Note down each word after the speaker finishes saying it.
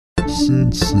City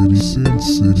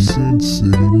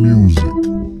music.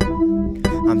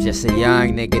 I'm just a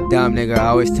young nigga, dumb nigga,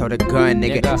 always told a gun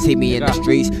nigga. See me in the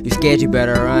streets, you scared, you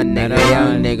better run nigga.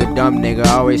 Young nigga, dumb nigga,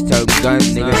 always told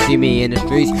guns nigga. See me in the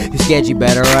streets, you scared, you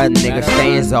better run nigga.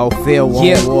 Stains all field,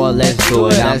 war, let's do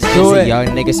it. I'm just a young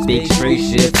nigga, speak street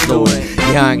shit fluid.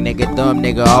 Young nigga, dumb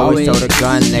nigga, always told a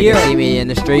gun nigga. See me in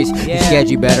the streets, you scared,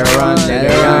 you better run nigga.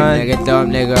 Young nigga,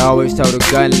 dumb nigga, always told a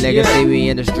gun nigga. See me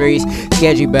in the streets,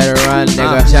 scared, you better run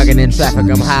nigga. Chugging in traffic,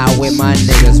 I'm high with my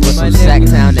niggas. With some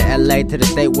Sacktown to LA to the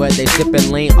state where they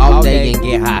sippin' lean all day and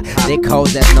get high. They cold,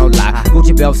 that's no lie.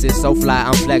 Gucci belts is so fly,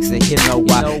 I'm flexing, you know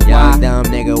why. Young dumb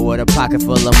nigga with a pocket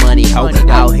full of money, ho.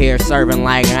 Out here serving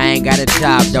like I ain't got a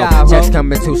job, though. Checks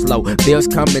coming too slow, bills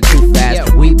coming too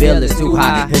fast. We bill is too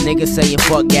high. The niggas saying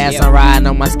fuck gas, I'm riding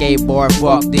on my skateboard,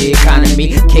 fuck the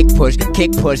economy. Kick push,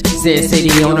 Sin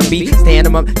City on the beat. Stand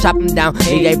them up, chop them down,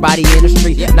 leave they body in the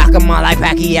street. Knock them out like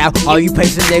Pacquiao. All you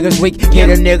pacing niggas weak. Hit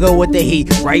a nigga with the heat,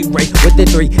 Ray with the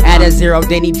 3. Add a 0,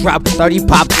 then he drop 30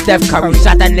 pop. Steph Curry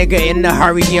shot that nigga in the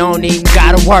hurry. You don't even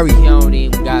gotta worry. You don't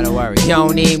even gotta worry. You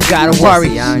don't even gotta worry.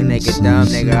 Young nigga, dumb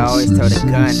nigga, always told a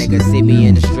gun nigga. See me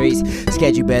in the streets,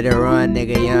 scared you better run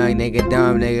nigga. Young nigga,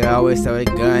 dumb nigga, always told a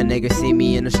gun nigga. See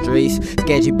me in the streets,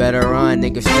 scared you better run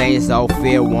nigga. Stains all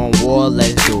fear, want war,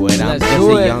 let's do it. I'm just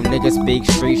a young nigga, speak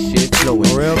street shit fluid.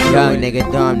 Young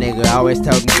nigga, dumb nigga, always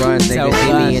told guns nigga.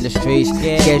 See me in the streets,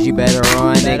 scared you better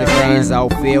run nigga. Stains all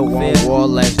fear, want war,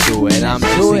 let's do it. I'm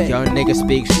just a young nigga,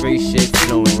 speak street shit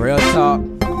fluent. Real talk,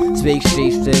 speak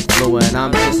street shit fluent.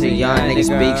 I'm just a young nigga,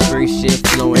 speak street shit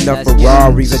fluent. In a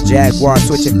Ferrari's a Jaguar,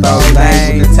 switching 4 lanes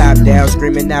from the top down,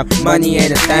 screaming out money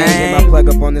ain't a thing. Get my plug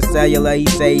up on the cellular, he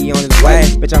say he on his way.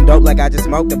 Bitch, I'm dope like I just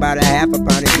smoked about a half a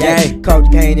pound of yay.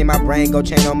 Cocaine in my brain, go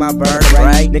chain on my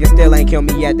vertebrae. Niggas still ain't kill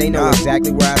me yet, they know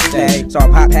exactly where I stay. So I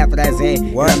pop half of that Zen,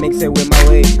 and I mix it with my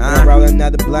weed. I roll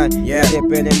another blunt,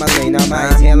 dip it in my lean. I'm high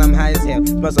as hell, I'm high as hell.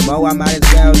 Plus some more, I might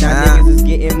as well. Now niggas is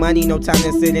getting money, no time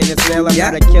to sit in the cell. I'm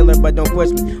not a killer, but don't push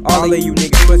me. All of you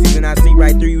niggas pussies, and I see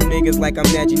right through you niggas like I'm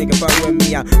that. You nigga fuck with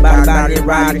me, I'm body and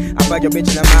rowdy. I fuck your bitch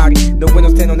and I'm outy. The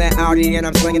windows 10 on that Audi, and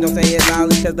I'm slinging, don't say it's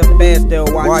loudly, cause the fans still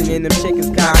watching. And them chickens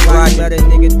cock watching. Let a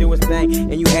nigga do his thing,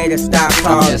 and you haters stop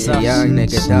talking. I'm just a young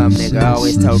nigga, dumb nigga,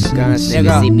 always told the guns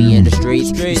nigga. See me in the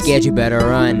streets, you scared, you better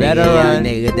run nigga. Young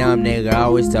nigga, dumb nigga,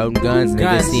 always told them guns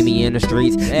nigga. See me in the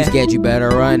streets, you scared, you better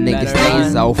run nigga.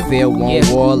 Stains all fear, want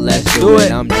war, let's do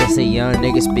it. I'm just a young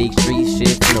nigga, speak street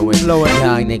shit fluent.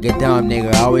 Young nigga, dumb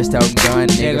nigga, always told them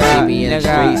guns nigga. See me in the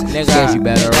streets, scared, you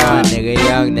better run nigga.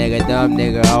 Young nigga, dumb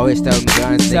nigga, always told them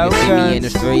guns nigga. See me in the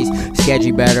streets, scared,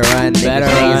 you better run nigga.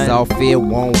 Stains all fear,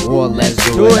 want war, let's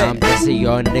do it. I'm just a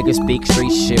young nigga, speak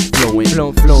street shit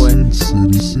fluent.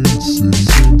 City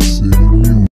music.